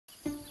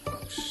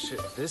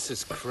This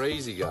is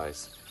crazy,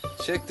 guys.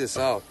 Check this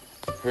out.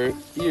 Her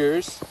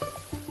ears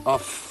are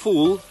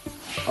full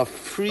of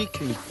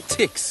freaking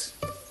ticks.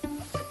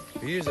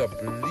 Her ears are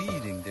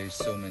bleeding. There's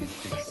so many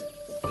ticks.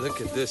 Look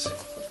at this.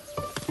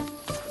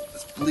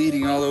 It's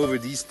bleeding all over.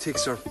 These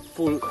ticks are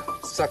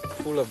sucked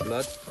full of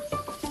blood.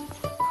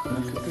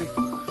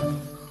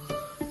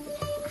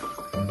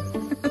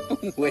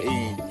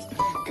 Wait.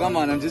 Come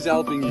on, I'm just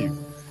helping you.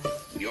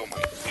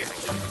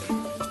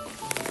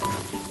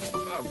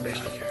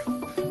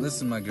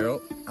 Listen, my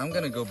girl, I'm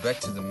gonna go back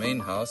to the main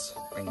house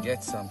and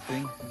get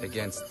something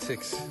against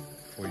ticks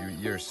for your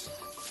ears.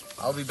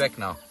 I'll be back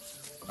now,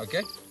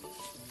 okay?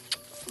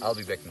 I'll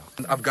be back now.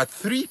 I've got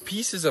 3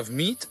 pieces of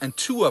meat and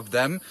 2 of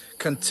them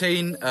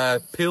contain a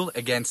pill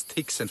against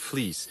ticks and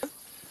fleas.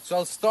 So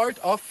I'll start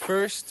off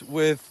first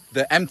with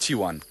the empty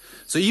one.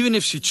 So even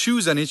if she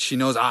chews on it, she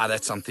knows,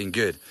 that's something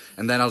good.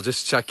 And then I'll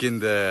just chuck in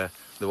the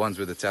ones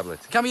with the tablet.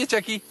 Come here,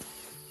 Chucky.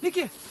 Look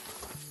here.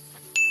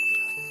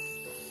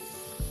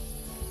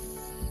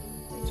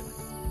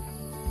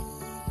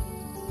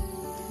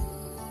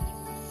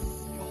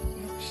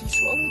 She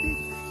swallowed it.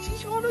 She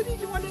swallowed it.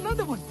 You want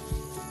another one?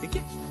 Look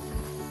here.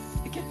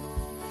 Look here.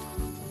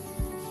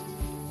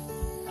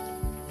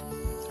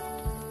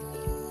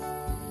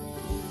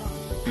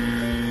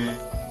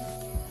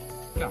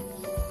 Come.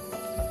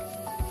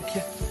 Look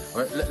here.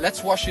 All right,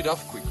 let's wash it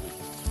off quickly.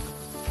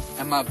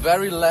 And my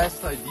very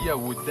last idea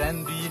would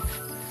then be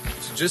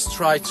to just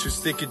try to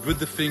stick it with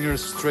the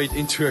fingers straight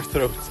into her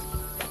throat.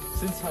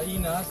 Since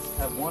hyenas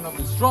have one of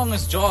the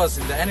strongest jaws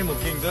in the animal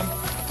kingdom,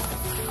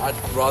 I'd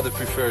rather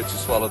prefer to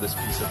swallow this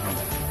piece of meat.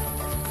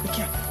 Look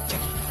here,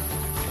 Jackie.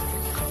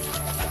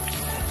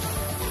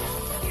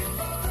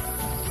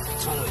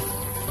 Swallow it.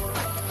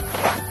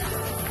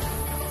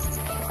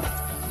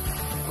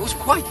 It was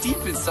quite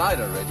deep inside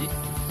already.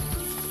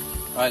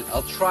 Alright,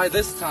 I'll try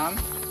this time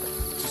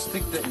to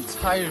stick the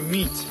entire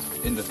meat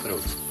in the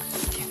throat.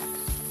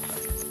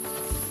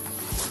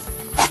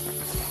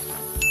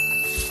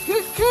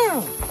 Good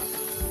girl!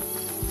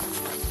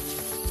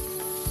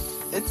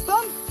 It's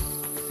done!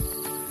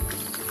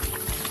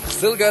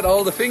 Still got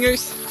all the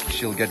fingers.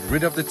 She'll get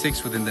rid of the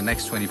ticks within the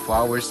next 24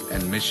 hours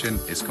and mission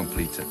is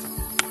completed.